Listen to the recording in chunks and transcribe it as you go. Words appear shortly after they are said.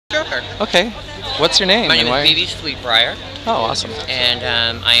Sure. Okay. What's your name? My name is Sweetbriar. Oh, awesome. And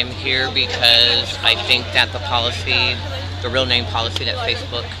I am here because I think that the policy, the real name policy that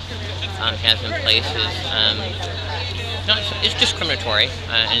Facebook has in place is discriminatory,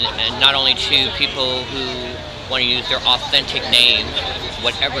 and not only to people who want to use their authentic names,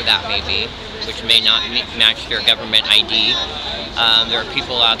 whatever that may be, which may not match their government ID. There are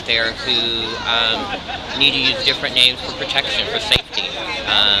people out there who need to use different names for protection, for safety.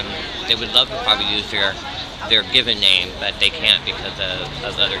 They would love to probably use their given name, but they can't because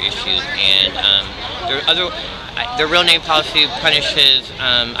of other issues. And the real name policy punishes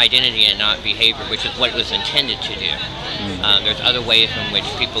identity and not behavior, which is what it was intended to do. There's other ways in which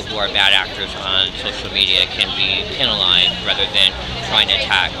people who are bad actors on social media can be penalized rather than trying to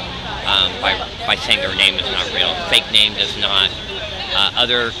attack by saying their name is not real. Fake name does not.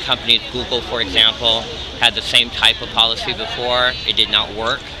 Other companies, Google for example, had the same type of policy before. It did not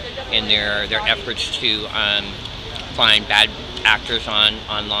work in their efforts to find bad actors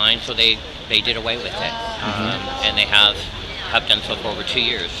online, so they did away with it. And they have done so for over 2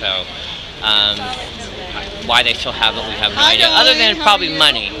 years. So why they still have it, we have no idea. Other than probably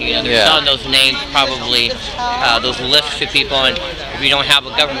money. You know, they're selling those names, probably those lists to people, and if you don't have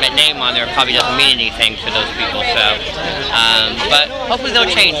a government name on there, it probably doesn't mean anything to those people. So, but hopefully they'll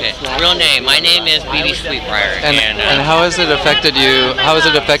change it. Real name. My name is Sweetbriar. And how has it affected you? How has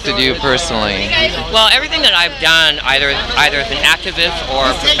it affected you personally? Well, everything that I've done, either as an activist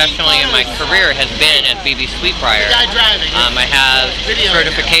or professionally in my career, has been as Sweetbriar. I have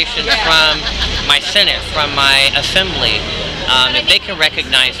certifications from my Senate, from my assembly. If they can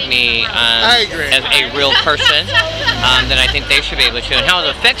recognize me as a real person, then I think they should be able to. And how it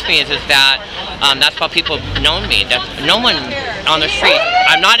affects me is that that's how people know me. That no one on the street,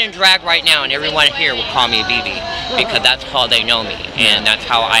 I'm not in drag right now, and everyone here will call me BB because that's how they know me, and that's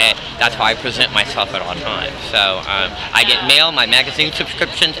how I present myself at all times. So I get mail, my magazine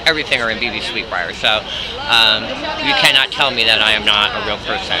subscriptions, everything are in Sweetbriar. So you cannot tell me that I am not a real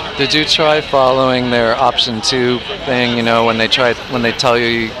person. Did you try following their option 2 thing? You know, when they tell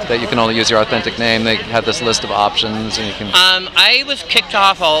you that you can only use your authentic name, they have this list of options, and you can. I was kicked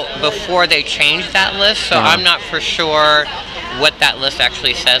off before they changed that list, so I'm not for sure what that list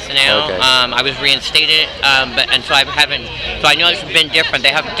actually says now. Okay. I was reinstated, so I haven't. So I know it's been different. They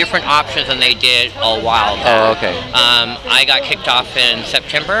have different options than they did a while back. Oh, okay. I got kicked off in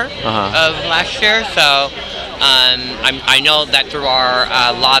September of last year, so. I know that through our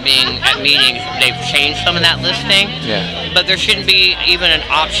lobbying at meetings, they've changed some of that listing. Yeah. But there shouldn't be even an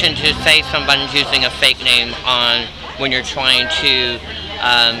option to say somebody's using a fake name when you're trying to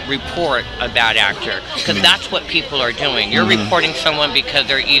report a bad actor, because that's what people are doing. You're reporting someone because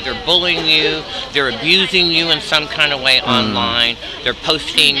they're either bullying you, they're abusing you in some kind of way online, they're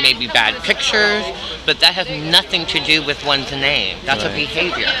posting maybe bad pictures, but that has nothing to do with one's name. That's a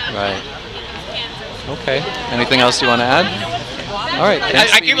behavior. Right. Okay. Anything else you want to add? All right.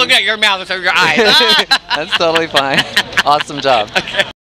 I keep looking at your mouth instead of your eyes. That's totally fine. Awesome job. Okay.